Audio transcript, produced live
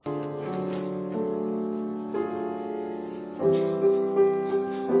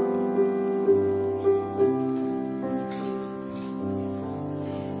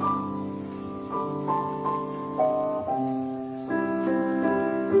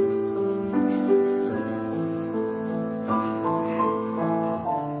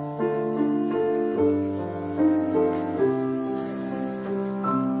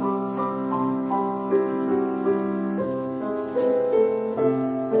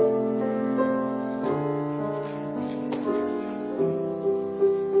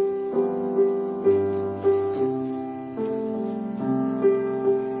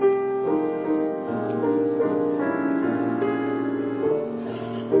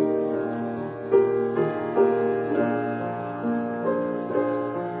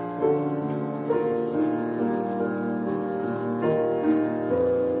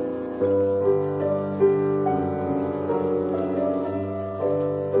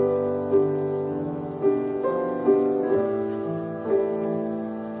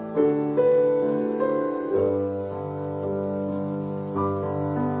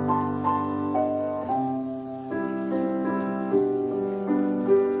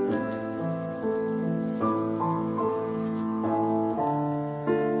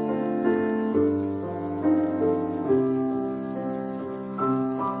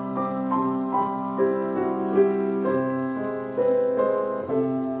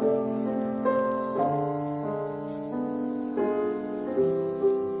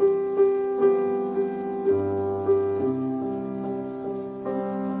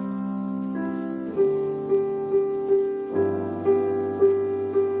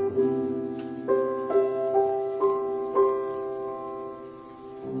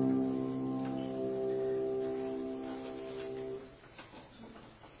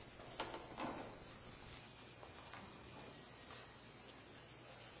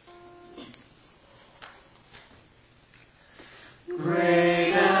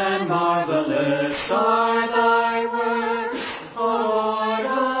Great and marvelous are thy works, O Lord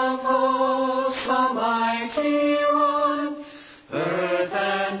of hosts, Almighty One. Earth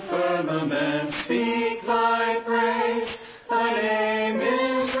and firmament speak thy praise. Thy name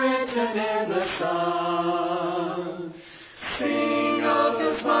is written in the sun. Sing of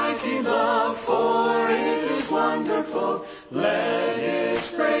his mighty love, for it is wonderful. Let his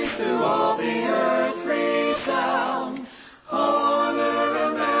praise through all the earth resound. Honor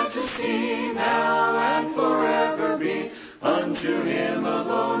and majesty now and forever be unto him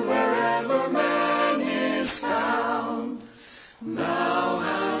alone, wherever man is found. Thou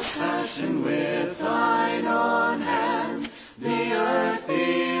hast fashioned with thine own hand the earth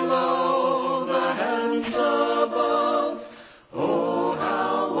below, the heavens above. Oh,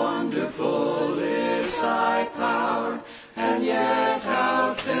 how wonderful is thy power, and yet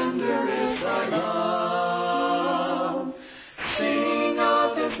how tender is thy love. Sing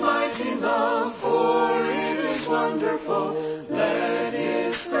of his mighty love, for it is wonderful. Let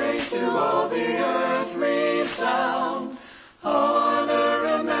his praise through all the earth resound. Honor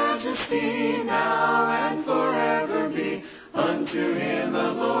and majesty now and forever be unto him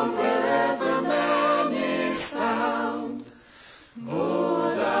alone, wherever man is found.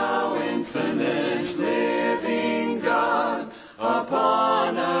 O thou infinite living God,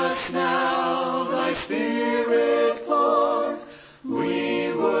 upon us now thy Spirit pour.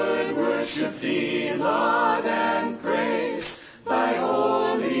 We would worship thee, laud and praise thy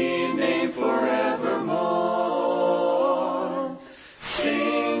holy name forevermore.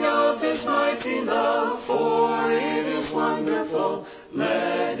 Sing of his mighty love, for it is wonderful.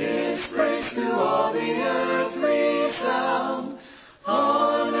 Let his praise through all the earth resound.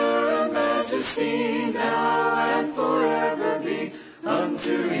 Honor and majesty now and forever be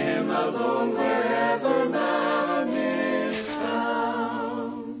unto him alone, wherever man is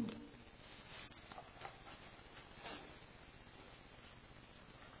found.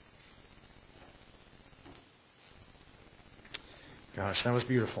 Gosh, that was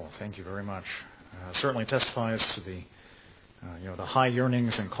beautiful. Thank you very much. Certainly testifies to the the high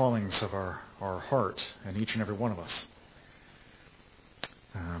yearnings and callings of our heart in each and every one of us.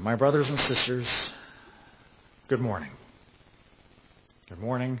 My brothers and sisters, good morning. Good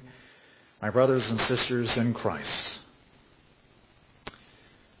morning, my brothers and sisters in Christ.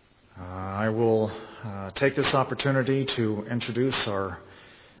 I will take this opportunity to introduce our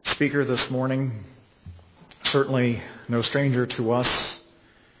speaker this morning. Certainly no stranger to us,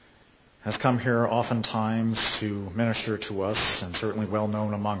 has come here oftentimes to minister to us, and certainly well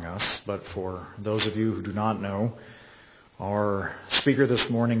known among us. But for those of you who do not know, our speaker this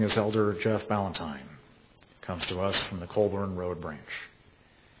morning is Elder Jeff Ballantyne. Comes to us from the Colburn Road branch.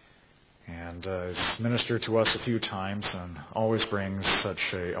 And has ministered to us a few times and always brings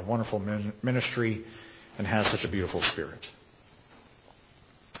such a wonderful ministry and has such a beautiful spirit.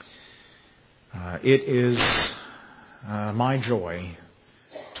 It is my joy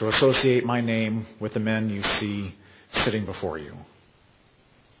to associate my name with the men you see sitting before you.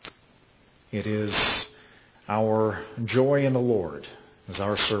 It is our joy in the Lord is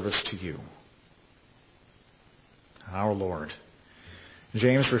our service to you. Our Lord.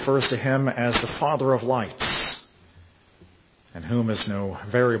 James refers to him as the Father of lights, in whom is no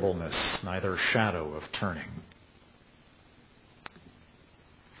variableness, neither shadow of turning.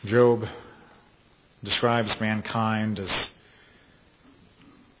 Job describes mankind as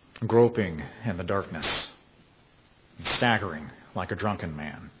groping in the darkness, staggering like a drunken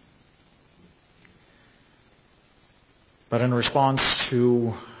man. But in response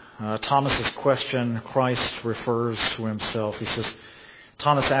to Thomas's question, Christ refers to himself. He says,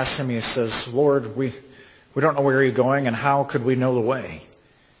 Thomas asks him, he says, Lord, we don't know where you're going, and how could we know the way?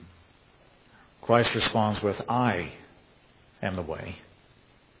 Christ responds with, I am the way,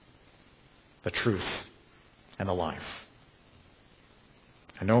 the truth, and the life.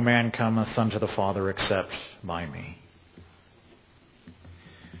 And no man cometh unto the Father except by me.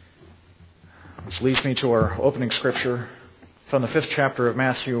 This leads me to our opening scripture from the 5th chapter of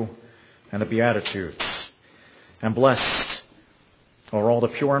Matthew and the Beatitudes. And blessed are all the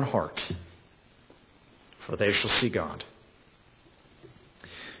pure in heart, for they shall see God.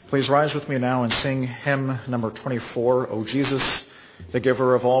 Please rise with me now and sing hymn number 24, O Jesus, the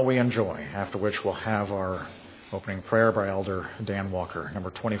giver of all we enjoy, after which we'll have our opening prayer by Elder Dan Walker, number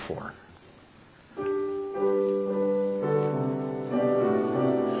 24.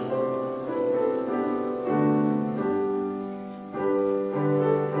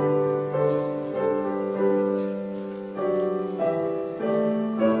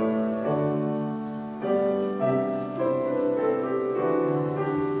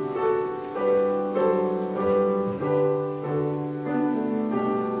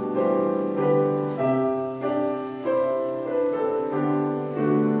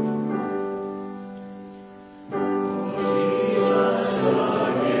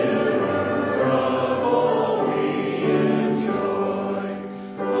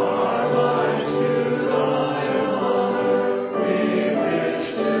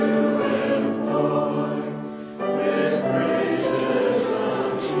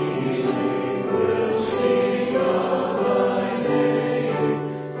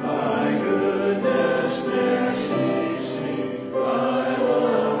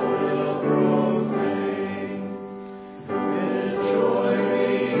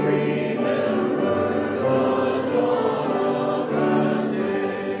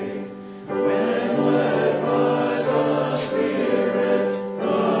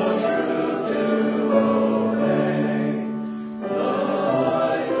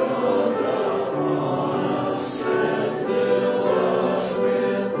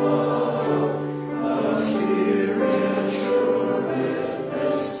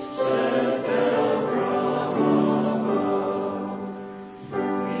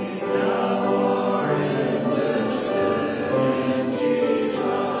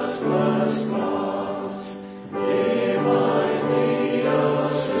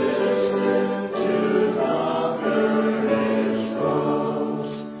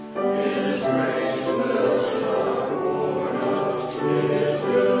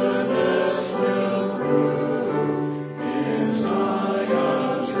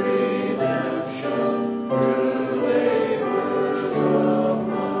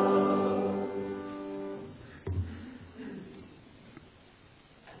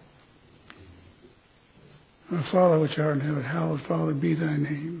 Father which art in heaven, hallowed, Father, be thy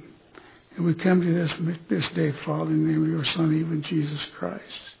name. And we come to this day, Father, in the name of your Son, even Jesus Christ.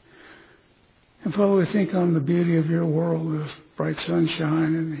 And Father, we think on the beauty of your world, the bright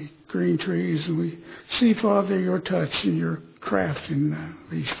sunshine and the green trees. And we see, Father, your touch and your craft in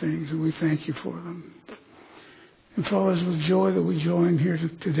these things. And we thank you for them. And Father, it's with joy that we join here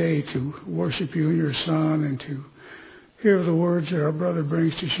today to worship you and your Son and to hear the words that our brother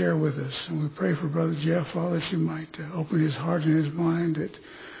brings to share with us. And we pray for Brother Jeff, Father, that you might open his heart and his mind, that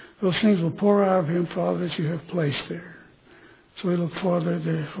those things will pour out of him, Father, that you have placed there. So we look, Father,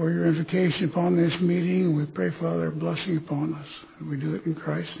 for your invocation upon this meeting, and we pray, Father, a blessing upon us. And we do it in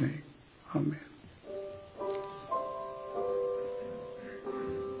Christ's name. Amen.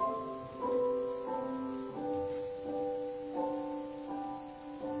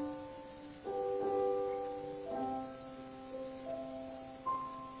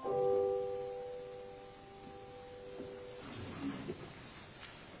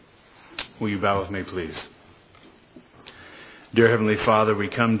 Will you bow with me, please? Dear Heavenly Father, we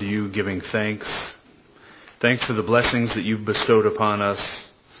come to you giving thanks. Thanks for the blessings that you've bestowed upon us.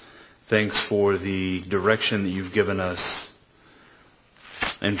 Thanks for the direction that you've given us.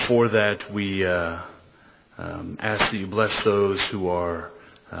 And for that, we ask that you bless those who are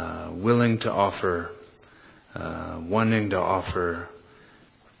willing to offer, wanting to offer,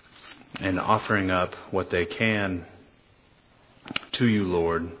 and offering up what they can to you,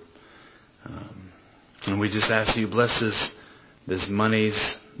 Lord. And we just ask you bless this monies,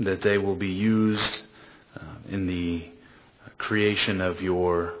 that they will be used in the creation of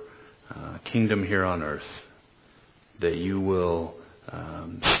your kingdom here on earth. That you will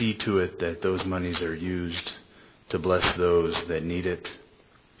see to it that those monies are used to bless those that need it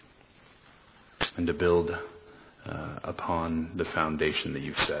and to build upon the foundation that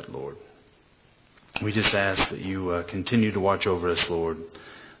you've set, Lord. We just ask that you continue to watch over us, Lord,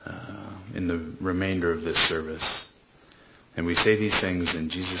 in the remainder of this service. And we say these things in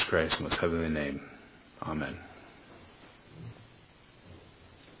Jesus Christ's most heavenly name. Amen.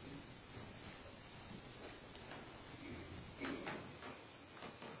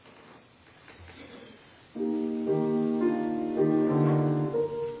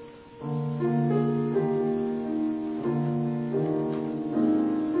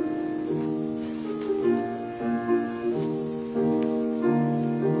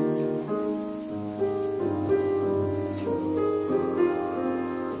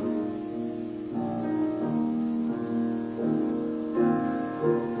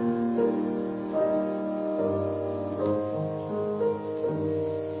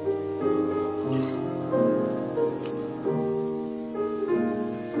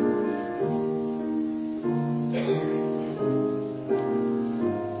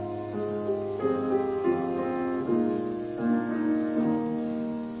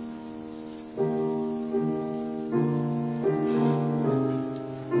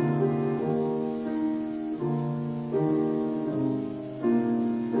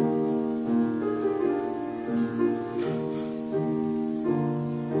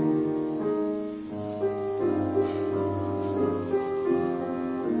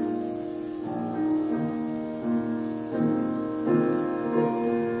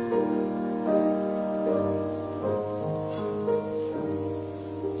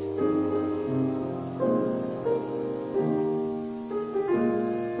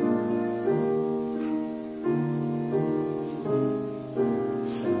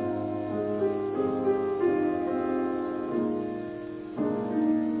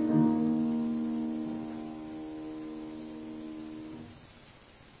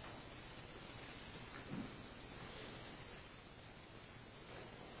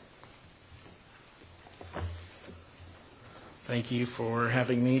 Thank you for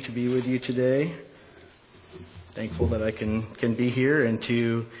having me to be with you today. Thankful that I can be here and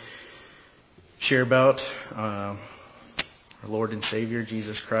to share about our Lord and Savior,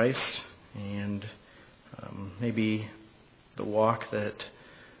 Jesus Christ, and maybe the walk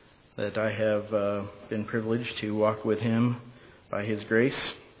that I have been privileged to walk with Him by His grace.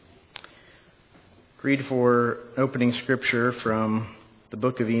 Read for opening scripture from the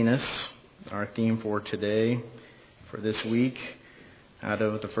book of Enos, our theme for today, for this week, out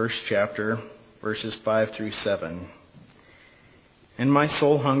of the first chapter, verses 5 through 7. And my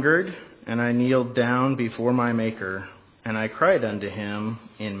soul hungered, and I kneeled down before my Maker, and I cried unto Him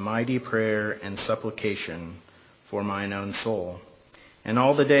in mighty prayer and supplication for mine own soul. And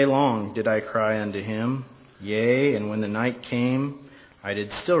all the day long did I cry unto Him, yea, and when the night came, I did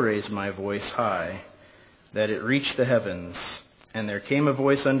still raise my voice high, that it reached the heavens. And there came a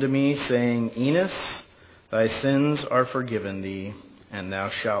voice unto me, saying, Enos, Thy sins are forgiven thee, and thou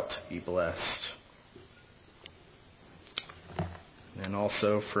shalt be blessed. And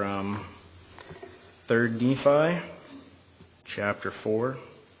also from 3 Nephi, chapter 4,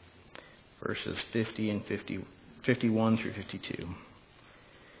 verses 51 through 52.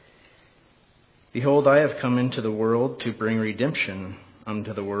 Behold, I have come into the world to bring redemption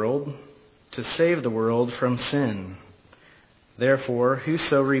unto the world, to save the world from sin. Therefore,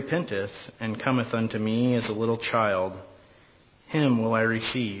 whoso repenteth and cometh unto me as a little child, him will I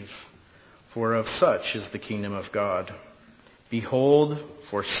receive, for of such is the kingdom of God. Behold,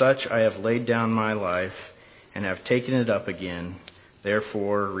 for such I have laid down my life, and have taken it up again.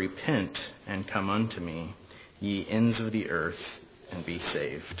 Therefore repent and come unto me, ye ends of the earth, and be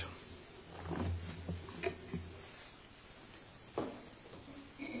saved.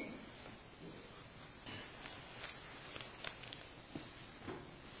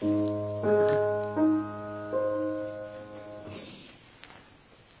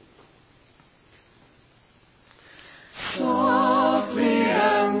 Softly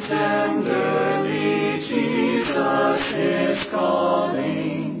and tenderly Jesus is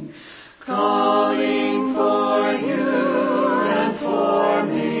calling, calling for you and for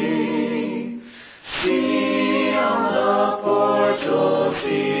me. See on the portals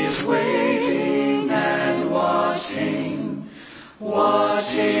he's waiting and watching,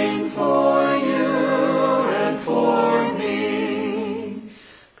 watching for you and for me.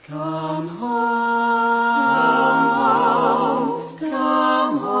 Come home.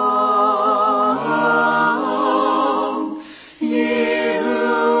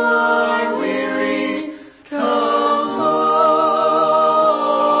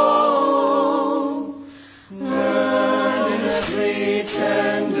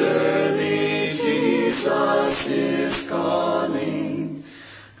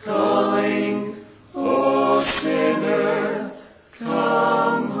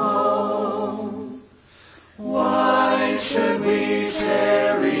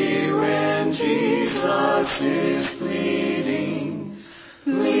 Is pleading,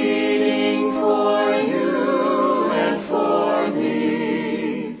 pleading for you and for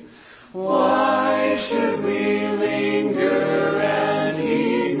me. Why should we linger and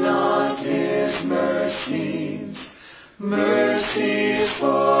heed not his mercies, mercies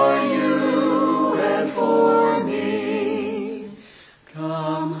for you and for me?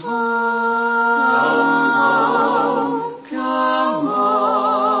 Come home.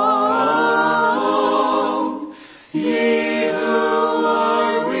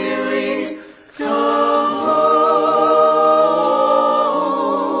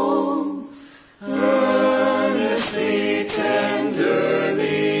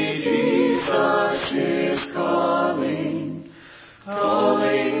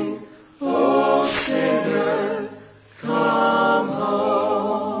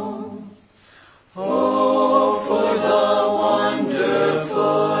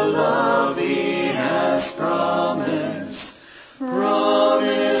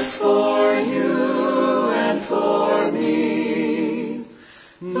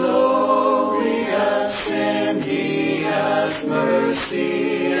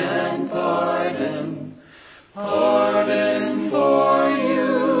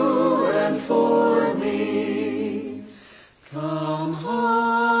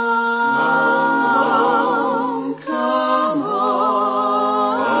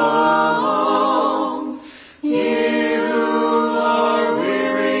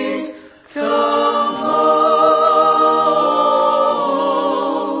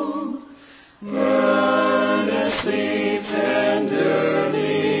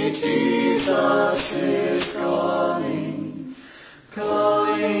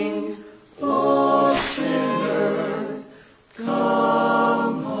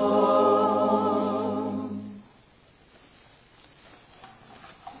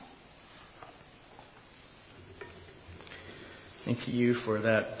 Thank you for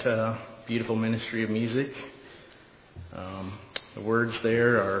that beautiful ministry of music. The words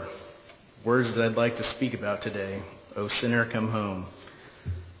there are words that I'd like to speak about today. O sinner, come home.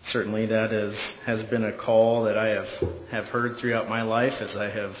 Certainly that has been a call that I have heard throughout my life as I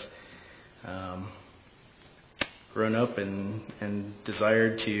have grown up and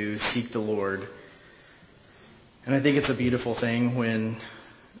desired to seek the Lord. And I think it's a beautiful thing when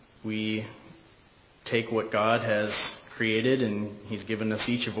we take what God has created and He's given us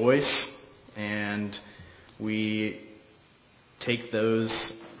each a voice, and we take those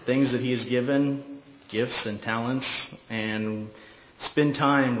things that He has given, gifts and talents, and spend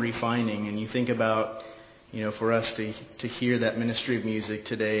time refining. And you think about, for us to hear that ministry of music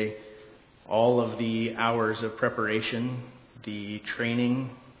today, all of the hours of preparation, the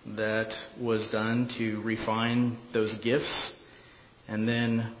training that was done to refine those gifts, and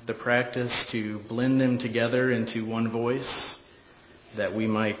then the practice to blend them together into one voice, that we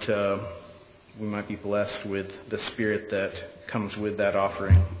might be blessed with the Spirit that comes with that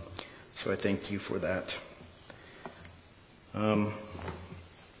offering. So I thank you for that.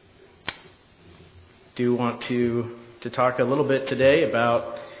 Do want to talk a little bit today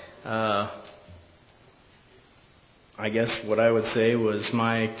about, I guess what I would say was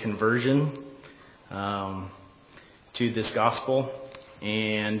my conversion to this gospel.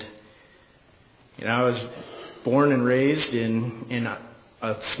 And I was born and raised in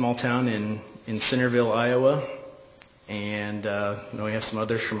a small town in Centerville, Iowa. And we have some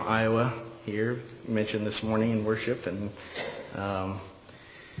others from Iowa here mentioned this morning in worship, and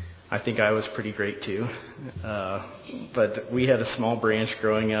I think Iowa's pretty great too. But we had a small branch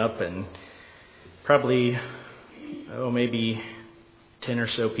growing up, and probably maybe 10 or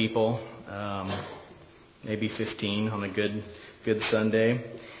so people, maybe 15 on a good Sunday.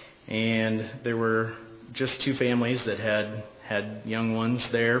 And there were just two families that had young ones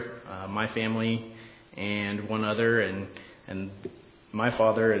there, my family and one other, and my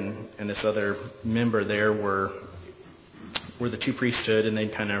father and this other member there were the two priesthood, and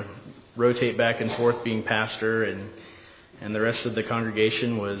they'd kind of rotate back and forth being pastor, and the rest of the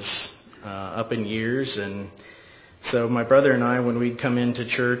congregation was up in years. And so my brother and I, when we'd come into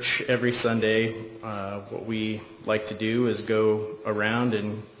church every Sunday, what we like to do is go around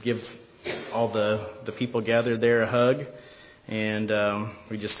and give all the people gathered there a hug. And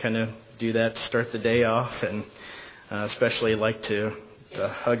we just kind of do that to start the day off. And especially like to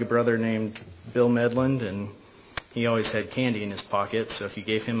hug a brother named Bill Medland. And he always had candy in his pocket. So if you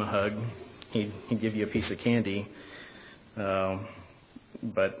gave him a hug, he'd give you a piece of candy.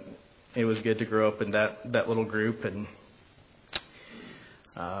 But it was good to grow up in that little group, and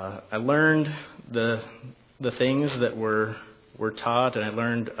I learned the things that were taught, and I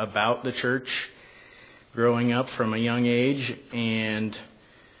learned about the church growing up from a young age. And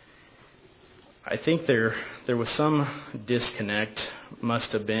I think there was some disconnect,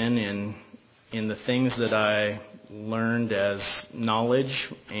 must have been, in the things that I learned as knowledge,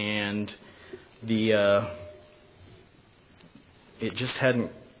 and it just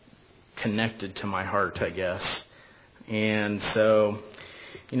hadn't connected to my heart, I guess. And so,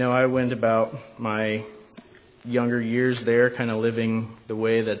 I went about my younger years there kind of living the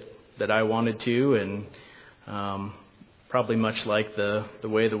way that I wanted to, and probably much like the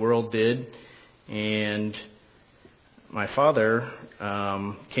way the world did. And my father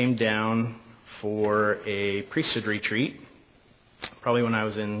came down for a priesthood retreat, probably when I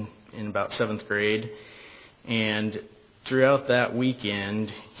was in about 7th grade. And throughout that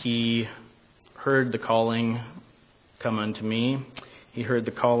weekend, he heard the calling come unto me. He heard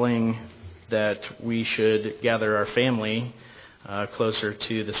the calling that we should gather our family closer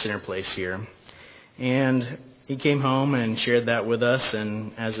to the center place here. And he came home and shared that with us.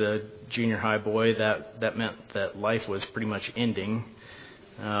 And as a junior high boy, that meant that life was pretty much ending.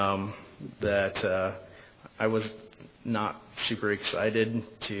 That I was not super excited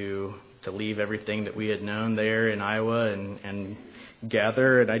to leave everything that we had known there in Iowa and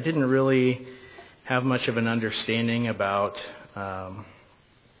gather. And I didn't really have much of an understanding about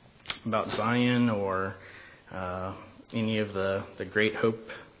Zion or any of the great hope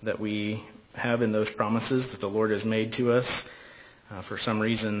that we have in those promises that the Lord has made to us. For some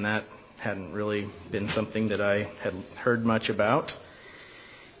reason, that hadn't really been something that I had heard much about.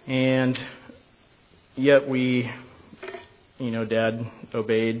 And yet Dad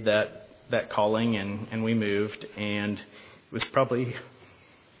obeyed that calling, and we moved, and it was probably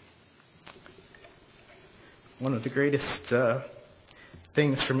one of the greatest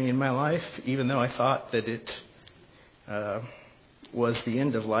things for me in my life, even though I thought that it was the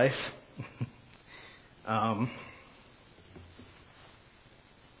end of life.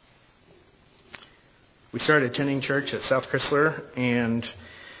 We started attending church at South Chrysler, and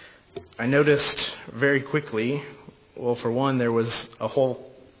I noticed very quickly, well, for one, there was a whole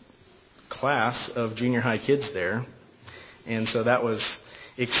class of junior high kids there, and so that was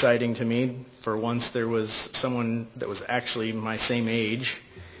exciting to me. For once, there was someone that was actually my same age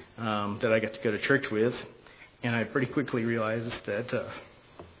that I got to go to church with, and I pretty quickly realized that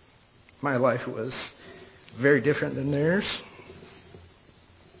my life was very different than theirs.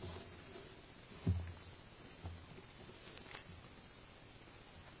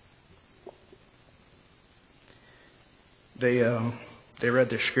 They read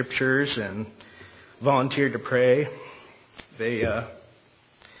their scriptures and volunteered to pray. They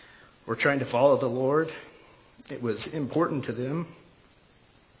were trying to follow the Lord. It was important to them.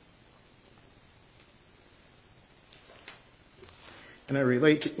 And I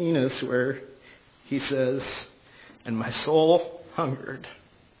relate to Enos where he says, "And my soul hungered."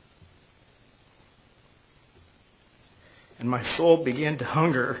 And my soul began to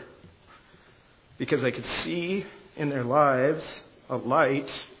hunger because I could see in their lives a light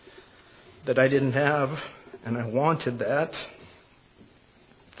that I didn't have, and I wanted that.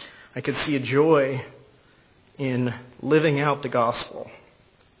 I could see a joy in living out the gospel.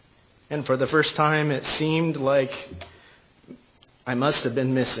 And for the first time, it seemed like I must have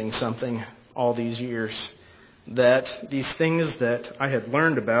been missing something all these years. That these things that I had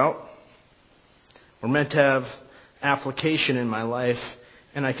learned about were meant to have application in my life,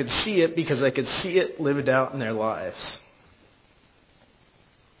 and I could see it because I could see it lived out in their lives.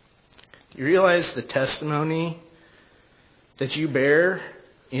 Do you realize the testimony that you bear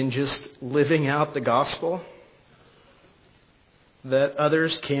in just living out the gospel? That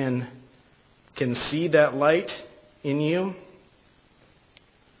others can see that light in you?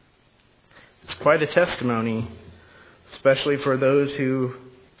 It's quite a testimony, especially for those who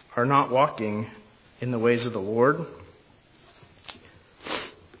are not walking in the ways of the Lord.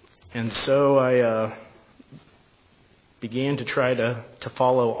 And so I began to try to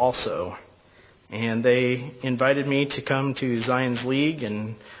follow also. And they invited me to come to Zion's League,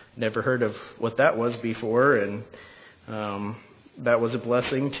 and never heard of what that was before. And that was a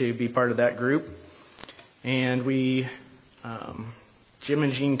blessing to be part of that group. And we, Jim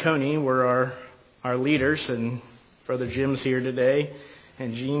and Jean Coney were our leaders, and Brother Jim's here today,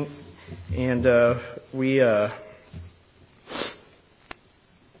 and Jean, and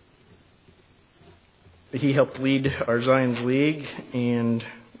he helped lead our Zion's League, and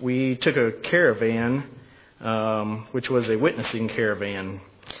we took a caravan, which was a witnessing caravan.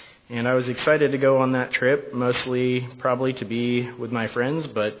 And I was excited to go on that trip, mostly probably to be with my friends,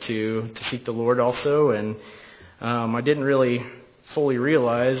 but to seek the Lord also. And I didn't really fully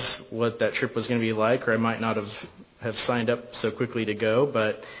realize what that trip was going to be like, or I might not have signed up so quickly to go.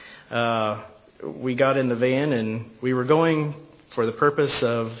 But we got in the van, and we were going for the purpose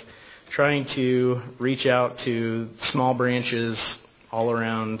of trying to reach out to small branches all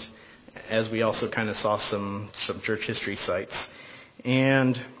around, as we also kind of saw some church history sites.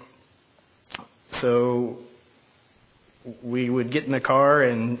 And so we would get in the car,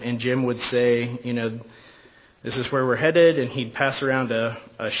 and Jim would say, this is where we're headed, and he'd pass around a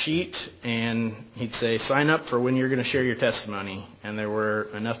sheet, and he'd say, sign up for when you're going to share your testimony. And there were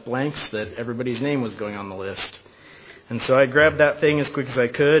enough blanks that everybody's name was going on the list. And so I grabbed that thing as quick as I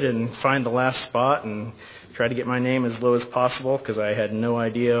could and find the last spot and try to get my name as low as possible, because I had no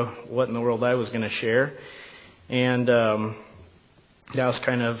idea what in the world I was going to share. And that was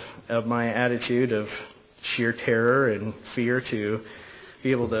kind of my attitude of sheer terror and fear to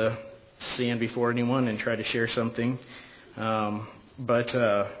be able to stand before anyone and try to share something. But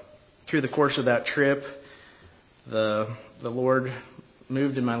through the course of that trip, the Lord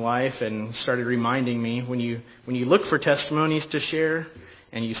moved in my life and started reminding me, when you look for testimonies to share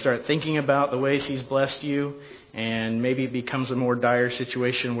and you start thinking about the ways He's blessed you, and maybe it becomes a more dire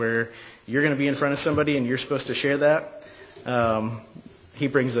situation where you're going to be in front of somebody and you're supposed to share that, He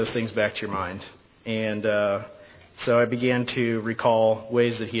brings those things back to your mind. And so I began to recall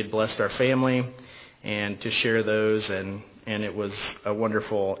ways that He had blessed our family and to share those, and it was a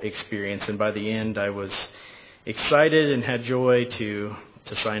wonderful experience. And by the end, I was excited and had joy to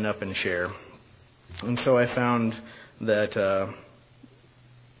sign up and share. And so I found that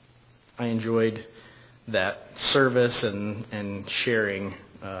I enjoyed that service and sharing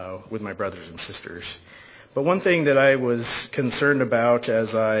with my brothers and sisters. But one thing that I was concerned about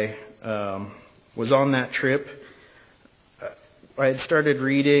as I was on that trip, I had started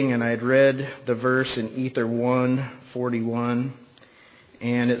reading, and I had read the verse in Ether 1:41,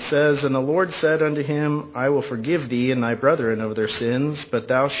 and it says, And the Lord said unto him, I will forgive thee and thy brethren of their sins, but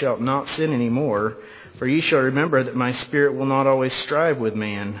thou shalt not sin any more. For ye shall remember that my spirit will not always strive with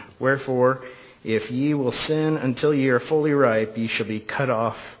man. Wherefore, if ye will sin until ye are fully ripe, ye shall be cut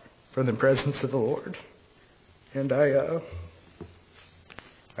off from the presence of the Lord. And I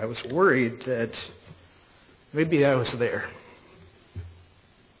was worried that maybe I was there.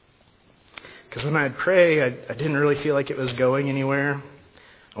 Because when I'd pray, I didn't really feel like it was going anywhere.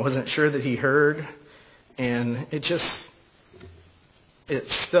 I wasn't sure that He heard. And it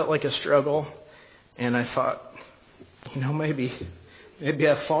felt like a struggle. And I thought, maybe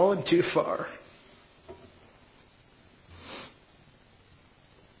I've fallen too far.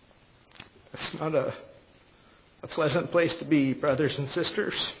 It's not a pleasant place to be, brothers and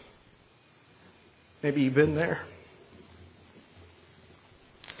sisters. Maybe you've been there.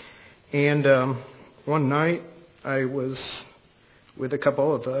 And one night I was with a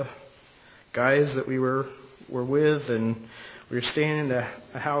couple of guys that we were with, and we were staying in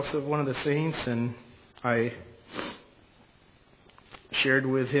a house of one of the saints, and I shared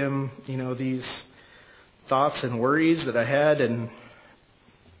with him, these thoughts and worries that I had, and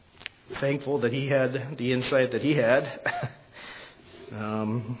thankful that he had the insight that he had.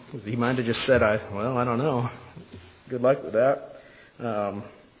 He might have just said, I don't know. Good luck with that.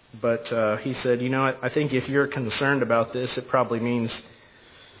 But he said, I think if you're concerned about this, it probably means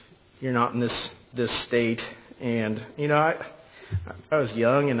you're not in this state. And, I was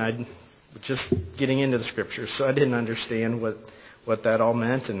young, and I was just getting into the Scriptures, so I didn't understand what that all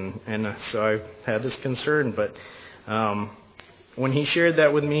meant, and so I had this concern. But when he shared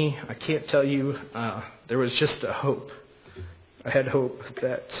that with me, I can't tell you, there was just a hope. I had hope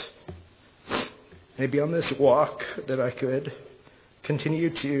that maybe on this walk that I could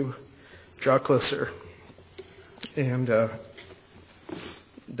continue to draw closer, and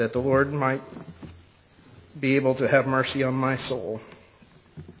that the Lord might be able to have mercy on my soul.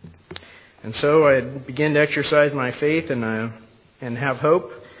 And so I began to exercise my faith and have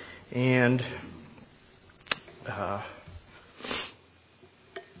hope, and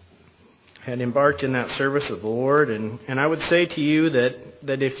had embarked in that service of the Lord. And I would say to you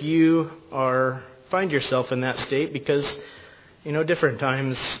that if you find yourself in that state, because different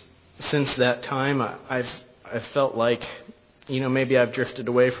times since that time I've felt like maybe I've drifted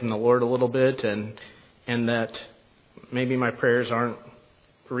away from the Lord a little bit, and that maybe my prayers aren't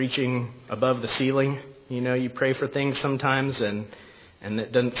reaching above the ceiling. You pray for things sometimes, and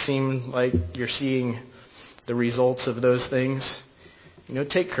it doesn't seem like you're seeing the results of those things.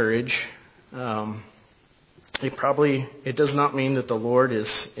 Take courage. It does not mean that the Lord is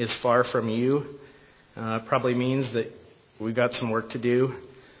far from you. It probably means that we've got some work to do,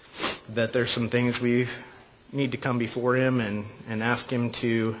 that there's some things we need to come before Him and ask Him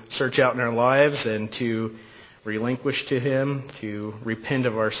to search out in our lives, and to relinquish to Him, to repent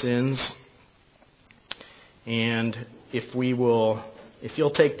of our sins. And if you'll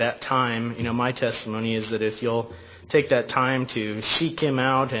take that time, my testimony is that if you'll take that time to seek Him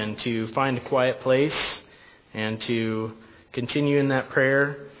out and to find a quiet place and to continue in that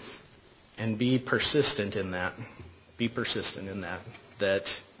prayer and be persistent in that. That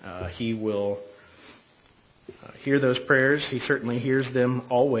He will hear those prayers. He certainly hears them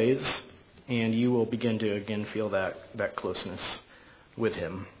always, and you will begin to again feel that closeness with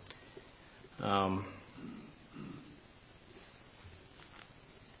Him.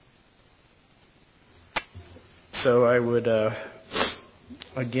 So I would,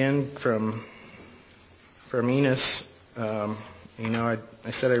 again, from Enos, I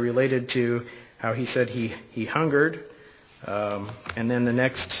said I related to how he said he hungered, and then the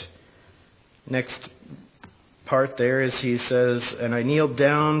next part there is he says, and I kneeled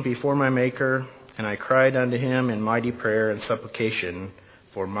down before my Maker, and I cried unto Him in mighty prayer and supplication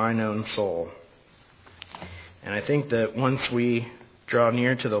for mine own soul. And I think that once we draw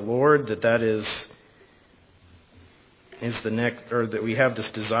near to the Lord, that is the next, or that we have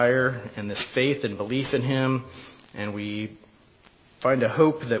this desire and this faith and belief in Him, and we find a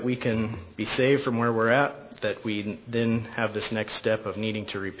hope that we can be saved from where we're at, that we then have this next step of needing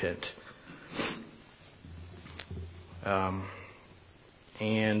to repent.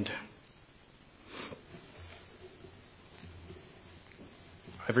 And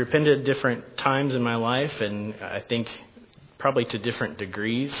I've repented different times in my life, and I think probably to different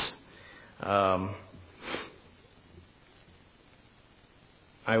degrees.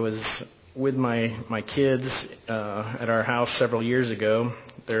 I was with my kids at our house several years ago.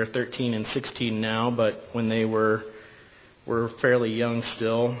 They're 13 and 16 now, but when they were fairly young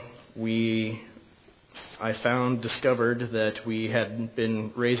still, I discovered that we had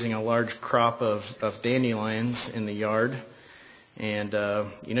been raising a large crop of dandelions in the yard. And,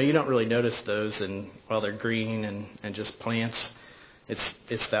 you don't really notice those while they're green and just plants.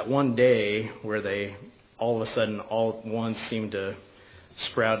 It's that one day where they all of a sudden all at once seem to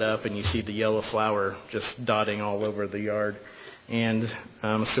sprout up, and you see the yellow flower just dotting all over the yard. And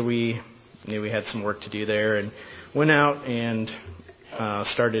so we knew we had some work to do there, and went out and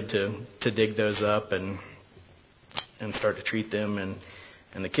started to dig those up and start to treat them.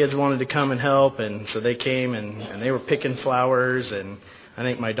 And the kids wanted to come and help, and so they came and they were picking flowers. And I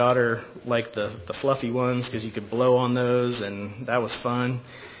think my daughter liked the fluffy ones because you could blow on those, and that was fun,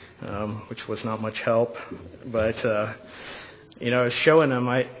 which was not much help. But I was showing them,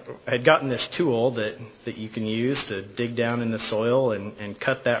 I had gotten this tool that you can use to dig down in the soil and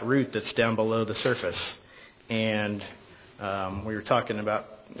cut that root that's down below the surface. And we were talking about,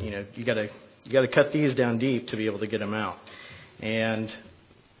 you got to cut these down deep to be able to get them out. And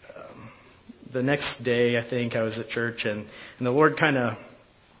the next day, I think I was at church, and the Lord kind of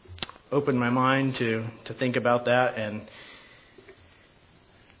opened my mind to think about that and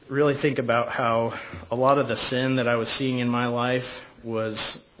really think about how a lot of the sin that I was seeing in my life was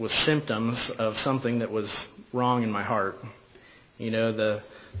symptoms of something that was wrong in my heart. The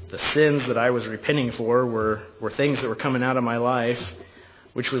sins that I was repenting for were things that were coming out of my life,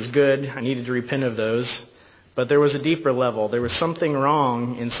 which was good. I needed to repent of those. But there was a deeper level. There was something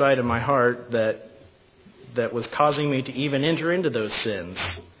wrong inside of my heart that was causing me to even enter into those sins.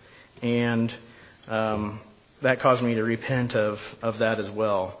 And that caused me to repent of that as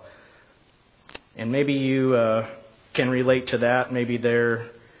well. And maybe you can relate to that. Maybe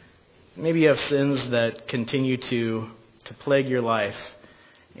you have sins that continue to plague your life,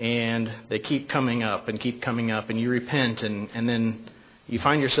 and they keep coming up, and you repent, and then you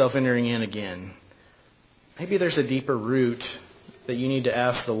find yourself entering in again. Maybe there's a deeper root that you need to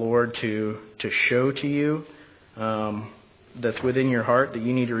ask the Lord to show to you that's within your heart that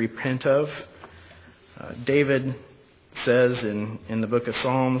you need to repent of. David says in the book of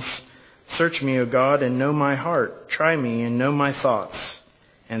Psalms, "Search me, O God, and know my heart. Try me and know my thoughts,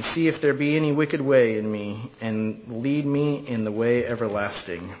 and see if there be any wicked way in me, and lead me in the way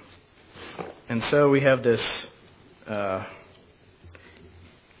everlasting." And so we have this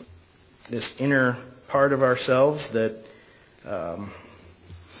inner part of ourselves that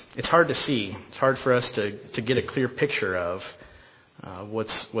it's hard to see. It's hard for us to get a clear picture of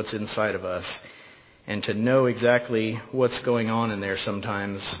what's inside of us, and to know exactly what's going on in there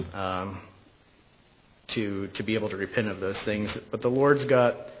sometimes, to be able to repent of those things. But the Lord's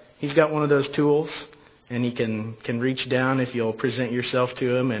He's got one of those tools, and He can reach down if you'll present yourself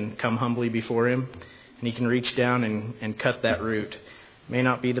to Him and come humbly before Him, and He can reach down and cut that root. May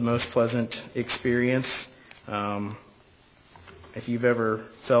not be the most pleasant experience. If you've ever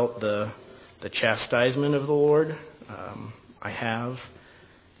felt the chastisement of the Lord, I have.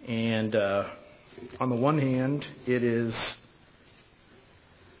 And on the one hand, it is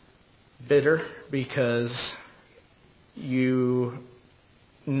bitter because you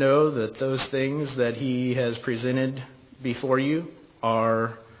know that those things that He has presented before you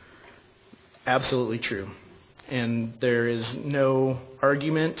are absolutely true. And there is no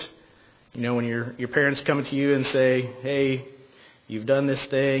argument. When your parents come to you and say, "Hey, you've done this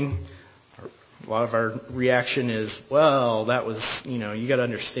thing," a lot of our reaction is, "Well, that was, you got to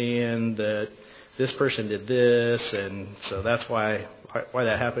understand that this person did this, and so that's why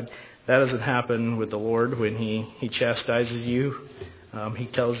that happened." That doesn't happen with the Lord when He chastises you. He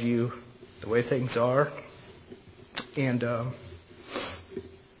tells you the way things are, and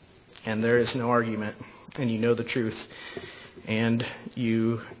there is no argument, and you know the truth, and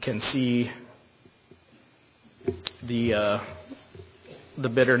you can see the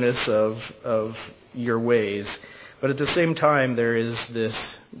bitterness of your ways. But at the same time, there is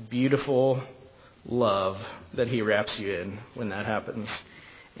this beautiful love that He wraps you in when that happens.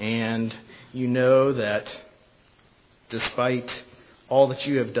 And you know that despite all that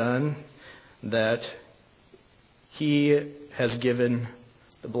you have done, that He has given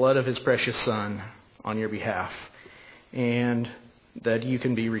the blood of His precious Son on your behalf, and that you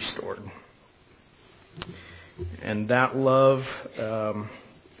can be restored. And that love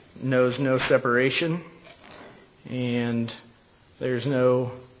knows no separation, and there's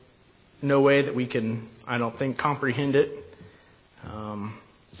no way that we can, I don't think, comprehend it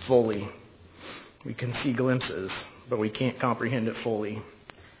fully. We can see glimpses, but we can't comprehend it fully.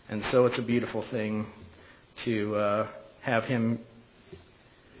 And so it's a beautiful thing to have Him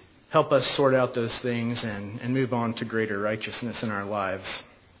help us sort out those things and move on to greater righteousness in our lives.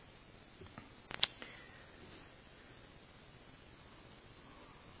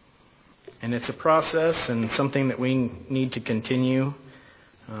 And it's a process and something that we need to continue,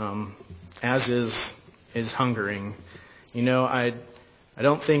 as is hungering. I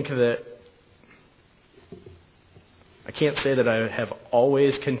don't think that, I can't say that I have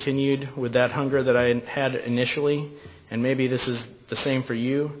always continued with that hunger that I had initially, and maybe this is the same for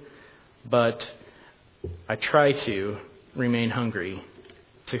you, but I try to remain hungry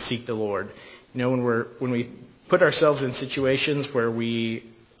to seek the Lord. When we put ourselves in situations where we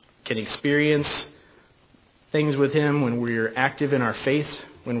can experience things with Him, when we're active in our faith,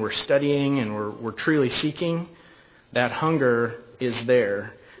 when we're studying and we're truly seeking, that hunger is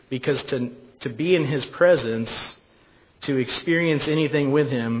there. Because to be in His presence to experience anything with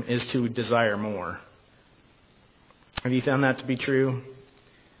Him is to desire more. Have you found that to be true?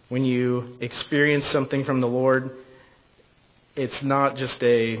 When you experience something from the Lord, it's not just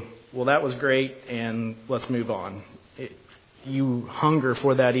well, that was great, and let's move on. You hunger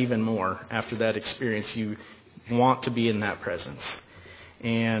for that even more after that experience. You want to be in that presence.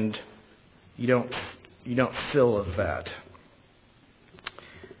 And you don't fill of that.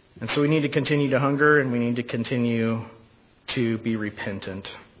 And so we need to continue to hunger, and we need to continue to be repentant.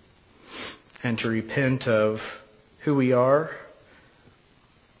 And to repent of who we are.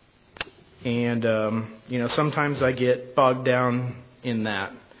 And, sometimes I get bogged down in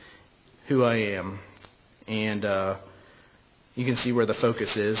that, who I am. And you can see where the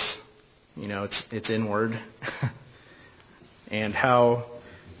focus is. It's inward. And how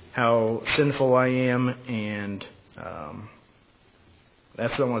sinful I am, and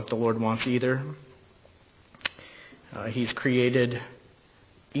that's not what the Lord wants either. He's created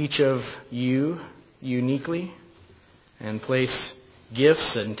each of you uniquely and placed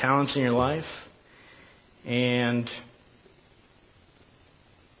gifts and talents in your life. And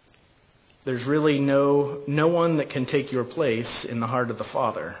there's really no one that can take your place in the heart of the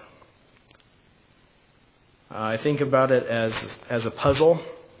Father. I think about it as a puzzle,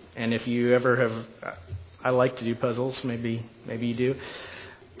 and if you ever have, I like to do puzzles. Maybe you do.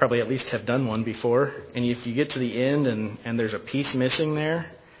 Probably at least have done one before. And if you get to the end and there's a piece missing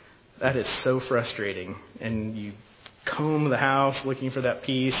there, that is so frustrating. And you comb the house looking for that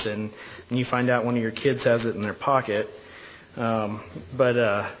piece, and you find out one of your kids has it in their pocket.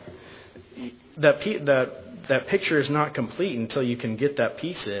 But that picture is not complete until you can get that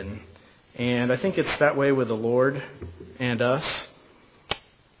piece in. And I think it's that way with the Lord and us.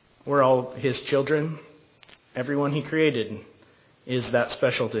 We're all His children. Everyone He created is that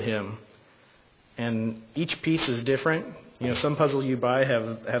special to Him. And each piece is different. Some puzzle you buy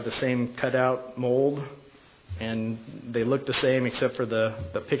have the same cutout mold, and they look the same except for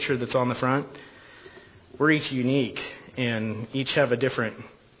the picture that's on the front. We're each unique, and each have a different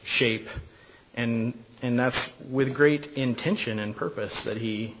shape. And that's with great intention and purpose that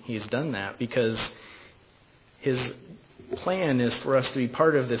He's done that, because His plan is for us to be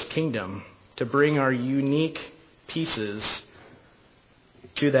part of this kingdom, to bring our unique pieces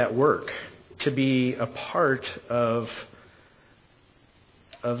to that work, to be a part of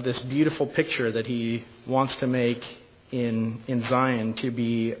this beautiful picture that He wants to make in Zion, to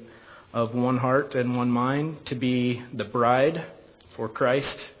be of one heart and one mind, to be the bride for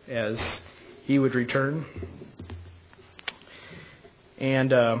Christ as He would return.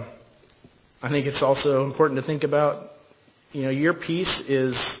 And I think it's also important to think about, your piece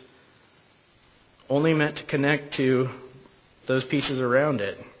is only meant to connect to those pieces around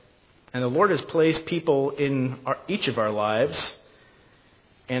it. And the Lord has placed people in each of our lives,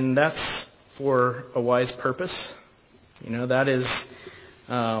 and that's for a wise purpose. That is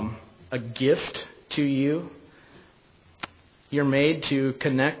a gift to you. You're made to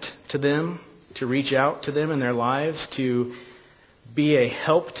connect to them, to reach out to them in their lives, to be a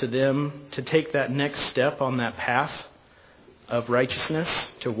help to them, to take that next step on that path of righteousness,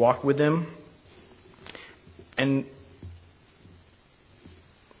 to walk with them. And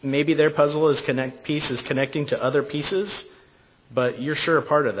maybe their puzzle piece is connecting to other pieces, but you're sure a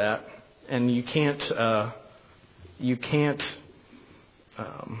part of that, and you can't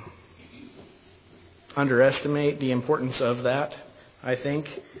underestimate the importance of that, I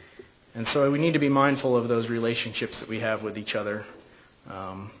think. And so we need to be mindful of those relationships that we have with each other,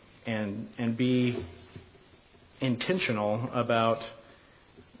 and be intentional about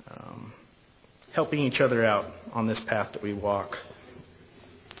helping each other out on this path that we walk.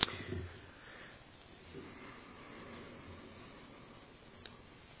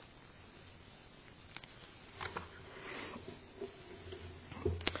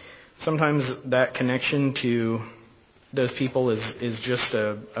 Sometimes that connection to those people is just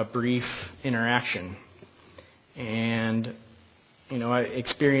a brief interaction. And, I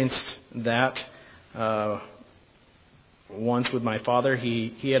experienced that once with my father.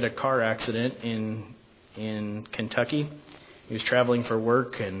 He had a car accident in Kentucky. He was traveling for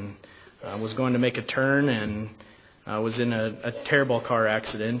work and was going to make a turn and was in a terrible car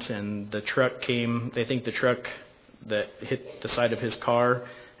accident. And the truck came, they think the truck that hit the side of his car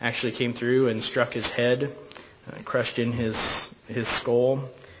actually came through and struck his head, crushed in his skull,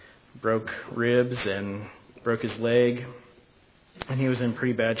 broke ribs and broke his leg, and he was in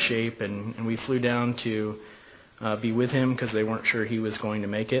pretty bad shape. And we flew down to be with him because they weren't sure he was going to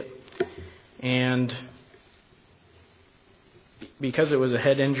make it. And because it was a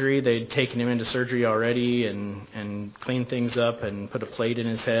head injury, they'd taken him into surgery already and cleaned things up and put a plate in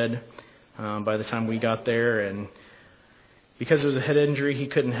his head by the time we got there. And because it was a head injury, he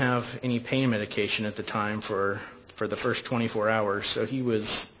couldn't have any pain medication at the time for the first 24 hours. So he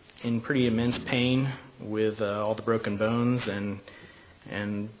was in pretty immense pain with all the broken bones and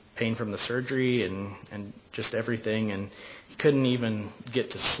pain from the surgery and just everything. And he couldn't even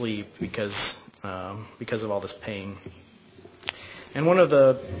get to sleep because of all this pain. And one of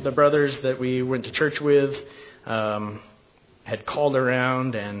the brothers that we went to church with had called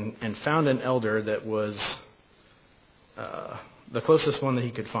around and found an elder that was the closest one that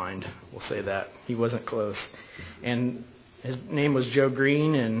he could find. We'll say that. He wasn't close. And his name was Joe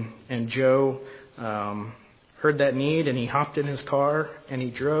Green, and Joe heard that need, and he hopped in his car, and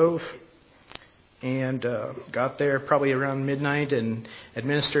he drove and got there probably around midnight and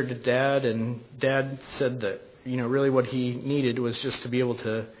administered to Dad. And Dad said that, really what he needed was just to be able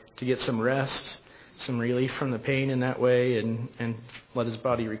to get some rest, some relief from the pain in that way, and let his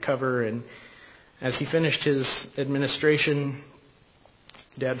body recover. And as he finished his administration,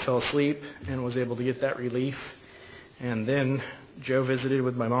 Dad fell asleep and was able to get that relief. And then Joe visited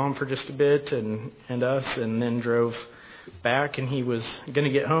with my mom for just a bit and us, and then drove back, and he was going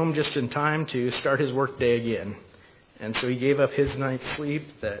to get home just in time to start his work day again. And so he gave up his night's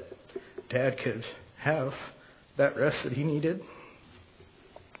sleep that Dad could have that rest that he needed.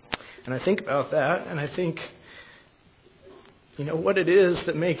 And I think about that, and I think, what it is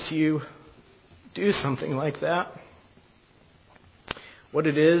that makes you do something like that. What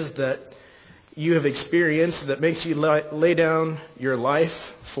it is that you have experienced that makes you lay down your life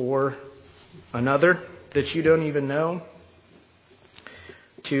for another that you don't even know,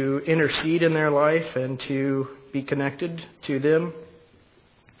 to intercede in their life and to be connected to them.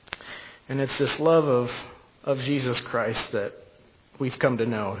 And it's this love of Jesus Christ that we've come to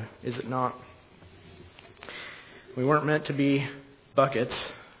know, is it not? We weren't meant to be buckets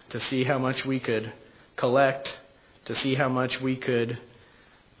to see how much we could collect, to see how much we could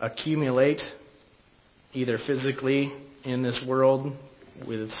accumulate, either physically in this world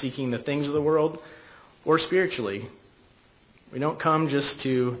with seeking the things of the world, or spiritually. We don't come just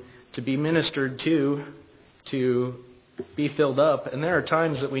to be ministered to be filled up, and there are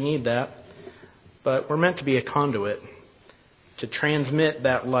times that we need that, but we're meant to be a conduit to transmit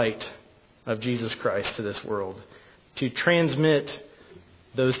that light of Jesus Christ to this world, to transmit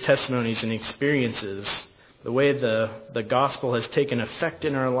those testimonies and experiences, the way the gospel has taken effect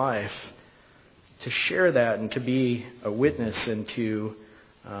in our life, to share that and to be a witness and to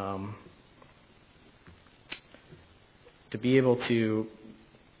be able to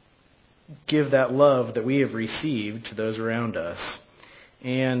give that love that we have received to those around us.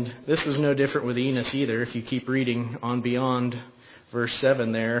 And this was no different with Enos either. If you keep reading on beyond verse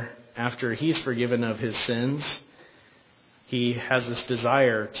 7 there, after he's forgiven of his sins, he has this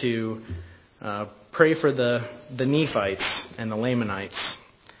desire to pray for the Nephites and the Lamanites,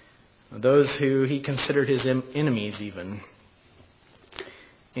 those who he considered his enemies even.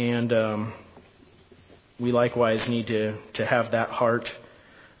 And we likewise need to have that heart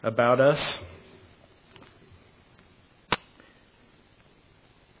about us.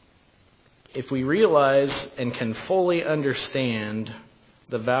 If we realize and can fully understand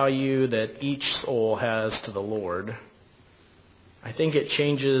the value that each soul has to the Lord, I think it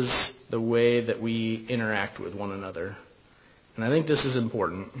changes the way that we interact with one another. And I think this is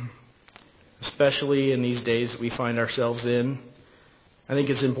important, especially in these days that we find ourselves in. I think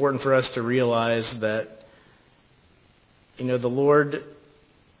it's important for us to realize that, the Lord,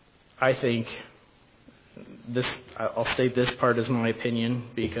 I think, I'll state this part as my opinion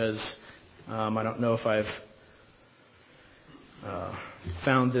because I don't know if I've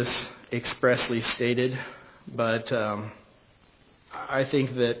found this expressly stated, but I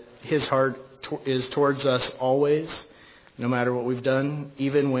think that his heart is towards us always, no matter what we've done,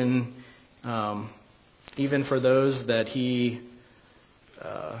 even for those that he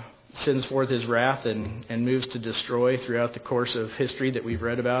sends forth his wrath and moves to destroy throughout the course of history that we've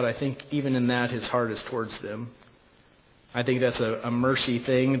read about. I think even in that, his heart is towards them. I think that's a mercy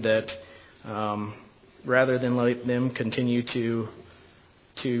thing that rather than let them continue to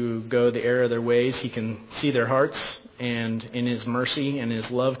go the error of their ways, he can see their hearts, and in his mercy and his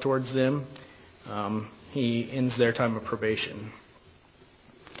love towards them, he ends their time of probation.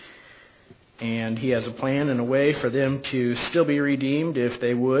 And he has a plan and a way for them to still be redeemed if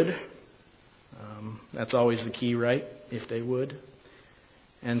they would. That's always the key, right? If they would.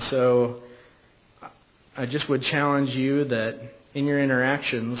 And so I just would challenge you that in your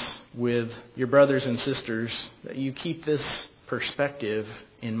interactions with your brothers and sisters, that you keep this perspective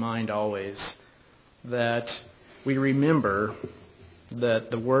in mind always, that we remember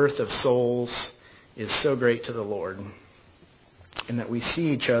that the worth of souls is so great to the Lord, and that we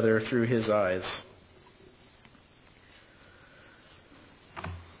see each other through His eyes.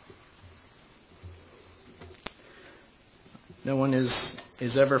 No one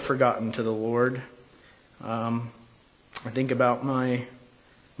is ever forgotten to the Lord. I think about my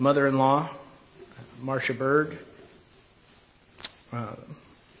mother-in-law, Marcia Bird.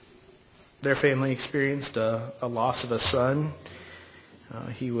 Their family experienced a loss of a son.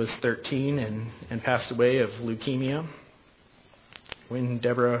 He was 13 and passed away of leukemia when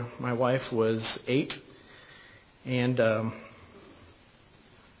Deborah, my wife, was 8. And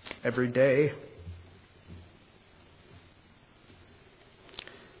every day,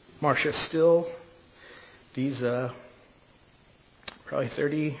 Marcia still, these probably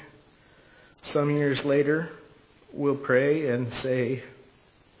 30 some years later, will pray and say,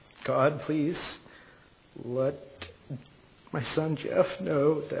 God, please let my son Jeff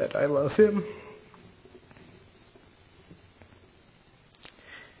know that I love him.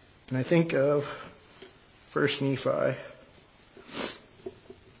 And I think of 1 Nephi,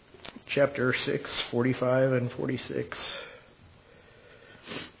 chapter 6, 45 and 46.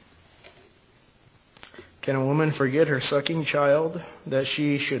 Can a woman forget her sucking child, that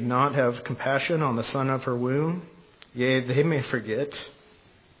she should not have compassion on the son of her womb? Yea, they may forget.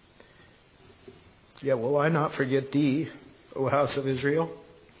 Yet will I not forget thee, O house of Israel?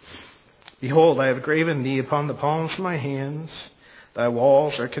 Behold, I have graven thee upon the palms of my hands. Thy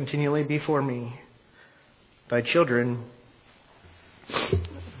walls are continually before me. Thy children...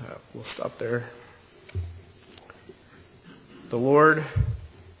 we'll stop there. The Lord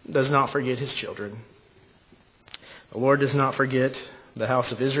does not forget His children. The Lord does not forget the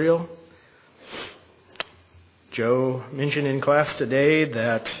house of Israel. Joe mentioned in class today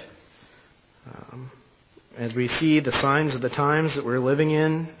that as we see the signs of the times that we're living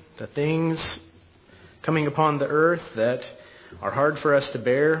in, the things coming upon the earth that are hard for us to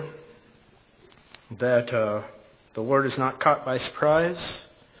bear, that the Lord is not caught by surprise.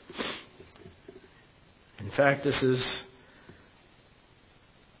 In fact,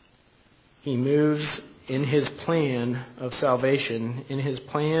 He moves in His plan of salvation, in His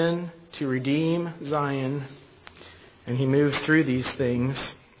plan to redeem Zion, and He moves through these things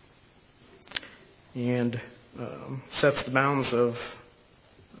and sets the bounds of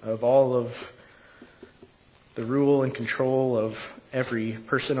all of the rule and control of every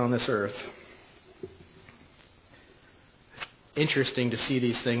person on this earth. Interesting to see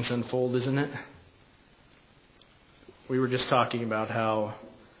these things unfold, isn't it? We were just talking about how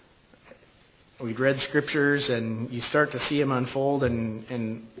we'd read scriptures and you start to see them unfold,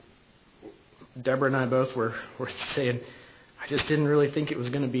 and Deborah and I both were saying, I just didn't really think it was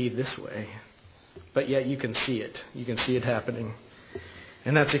going to be this way. But yet you can see it. You can see it happening.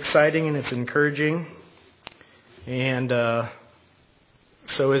 And that's exciting and it's encouraging. And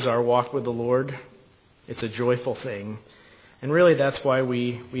so is our walk with the Lord. It's a joyful thing. And really that's why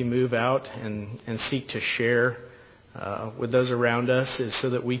we move out and seek to share with those around us, is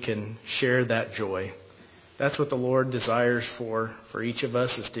so that we can share that joy. That's what the Lord desires for each of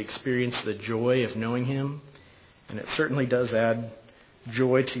us, is to experience the joy of knowing Him. And it certainly does add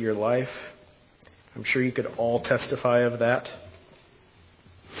joy to your life. I'm sure you could all testify of that.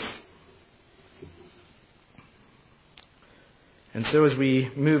 And so as we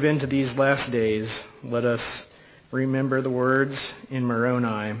move into these last days, let us remember the words in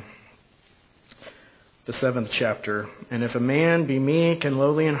Moroni, the 7th chapter. And if a man be meek and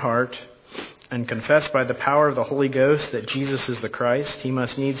lowly in heart, and confess by the power of the Holy Ghost that Jesus is the Christ, he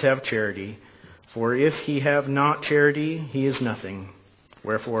must needs have charity. For if he have not charity, he is nothing.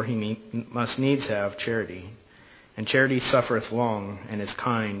 Wherefore he must needs have charity. And charity suffereth long, and is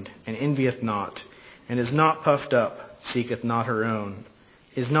kind, and envieth not, and is not puffed up, seeketh not her own,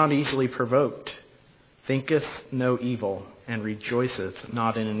 is not easily provoked, thinketh no evil, and rejoiceth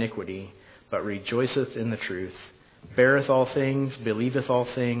not in iniquity, but rejoiceth in the truth, beareth all things, believeth all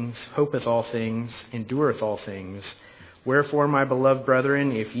things, hopeth all things, endureth all things. Wherefore, my beloved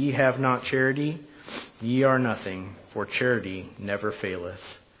brethren, if ye have not charity, ye are nothing, for charity never faileth.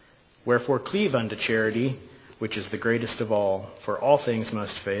 Wherefore cleave unto charity, which is the greatest of all. For all things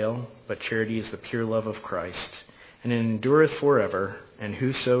must fail, but charity is the pure love of Christ. And it endureth forever, and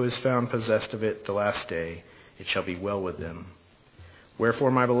whoso is found possessed of it the last day, it shall be well with them.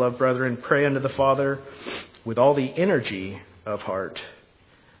 Wherefore, my beloved brethren, pray unto the Father with all the energy of heart,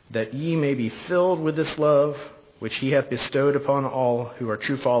 that ye may be filled with this love which He hath bestowed upon all who are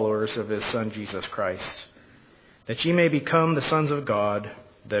true followers of His Son Jesus Christ, that ye may become the sons of God,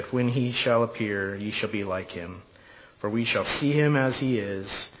 that when he shall appear, ye shall be like him. For we shall see him as he is,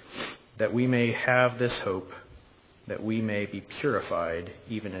 that we may have this hope, that we may be purified,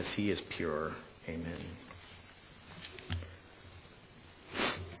 even as he is pure. Amen.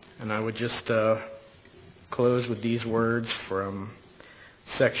 And I would just close with these words from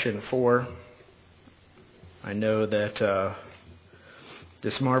section 4. I know that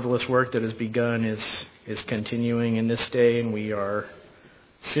this marvelous work that has begun is continuing in this day, and we are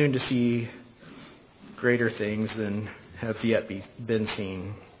soon to see greater things than have yet been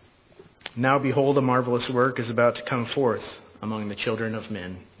seen. Now behold, a marvelous work is about to come forth among the children of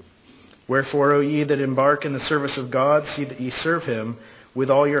men. Wherefore, O ye that embark in the service of God, see that ye serve him with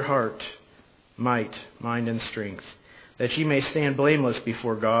all your heart, might, mind, and strength, that ye may stand blameless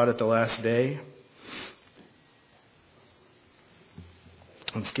before God at the last day.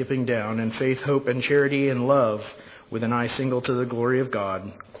 And skipping down, and faith, hope, and charity, and love, with an eye single to the glory of God,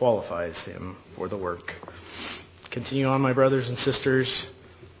 qualifies him for the work. Continue on, my brothers and sisters,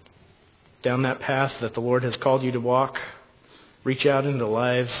 down that path that the Lord has called you to walk. Reach out into the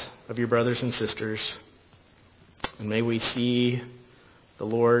lives of your brothers and sisters, and may we see the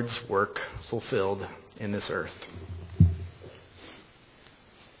Lord's work fulfilled in this earth.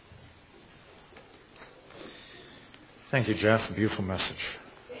 Thank you, Jeff. A beautiful message.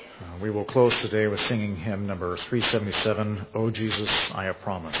 We will close today with singing hymn number 377, O Jesus, I Have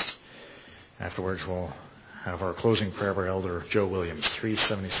Promised. Afterwards, we'll have our closing prayer by Elder Joe Williams,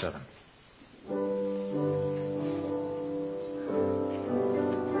 377.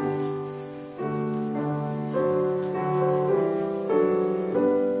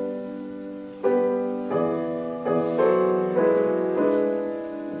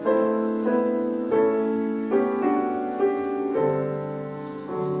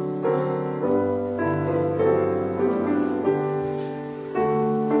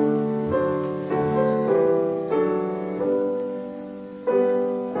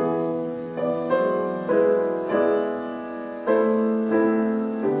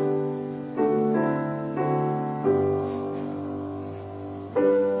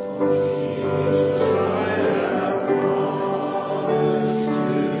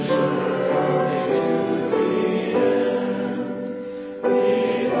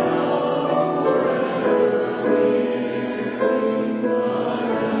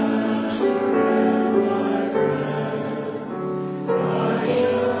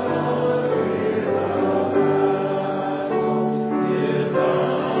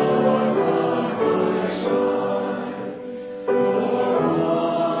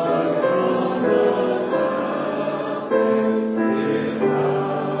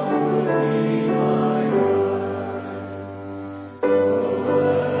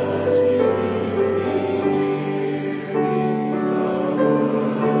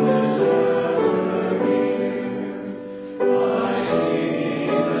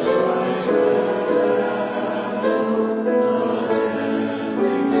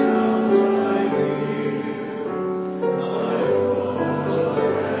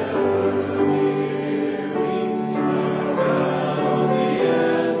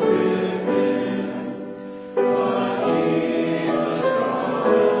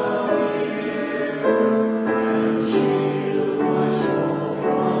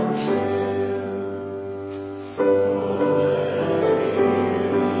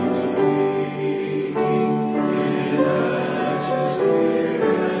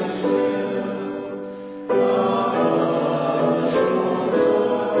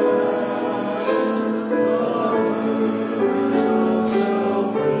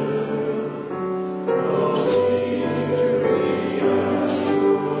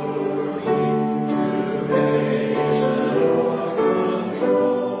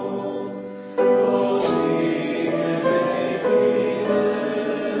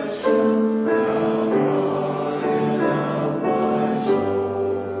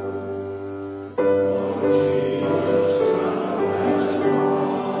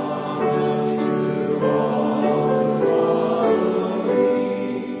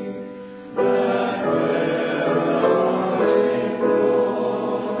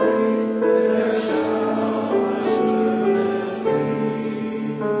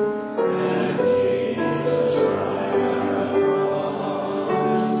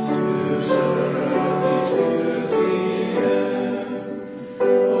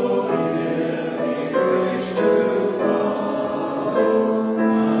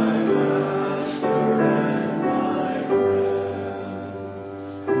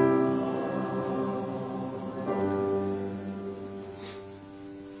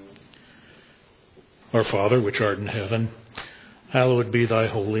 Our Father, which art in heaven, hallowed be thy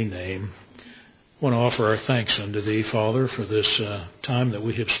holy name. I want to offer our thanks unto thee, Father, for this time that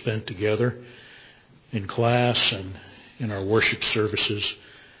we have spent together in class and in our worship services.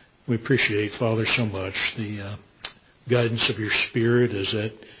 We appreciate, Father, so much the guidance of your Spirit as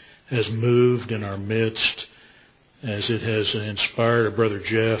it has moved in our midst, as it has inspired our brother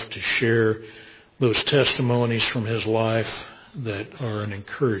Jeff to share those testimonies from his life that are an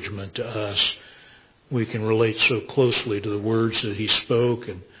encouragement to us. We can relate so closely to the words that he spoke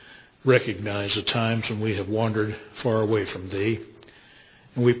and recognize the times when we have wandered far away from thee.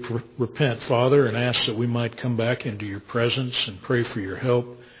 And we repent, Father, and ask that we might come back into your presence and pray for your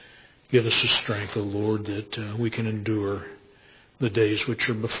help. Give us the strength, O Lord, that we can endure the days which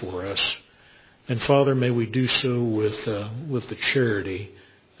are before us. And Father, may we do so with the charity,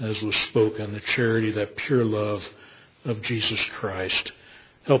 as was spoken, the charity, that pure love of Jesus Christ.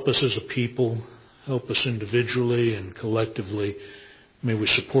 Help us as a people. Help us individually and collectively. May we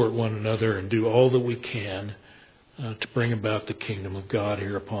support one another and do all that we can to bring about the kingdom of God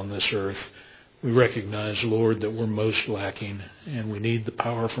here upon this earth. We recognize, Lord, that we're most lacking, and we need the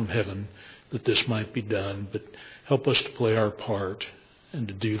power from heaven that this might be done. But help us to play our part and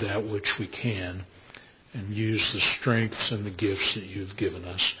to do that which we can and use the strengths and the gifts that you've given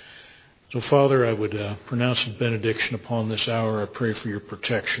us. So, Father, I would pronounce a benediction upon this hour. I pray for your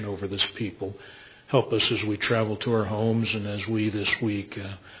protection over this people. Help us as we travel to our homes and as we this week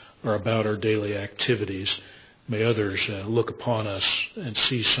are about our daily activities. May others look upon us and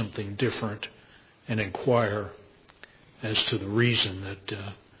see something different and inquire as to the reason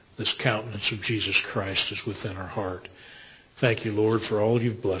that this countenance of Jesus Christ is within our heart. Thank you, Lord, for all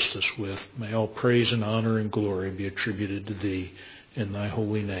you've blessed us with. May all praise and honor and glory be attributed to thee in thy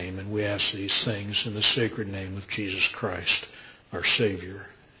holy name. And we ask these things in the sacred name of Jesus Christ, our Savior.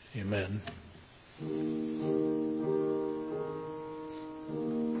 Amen.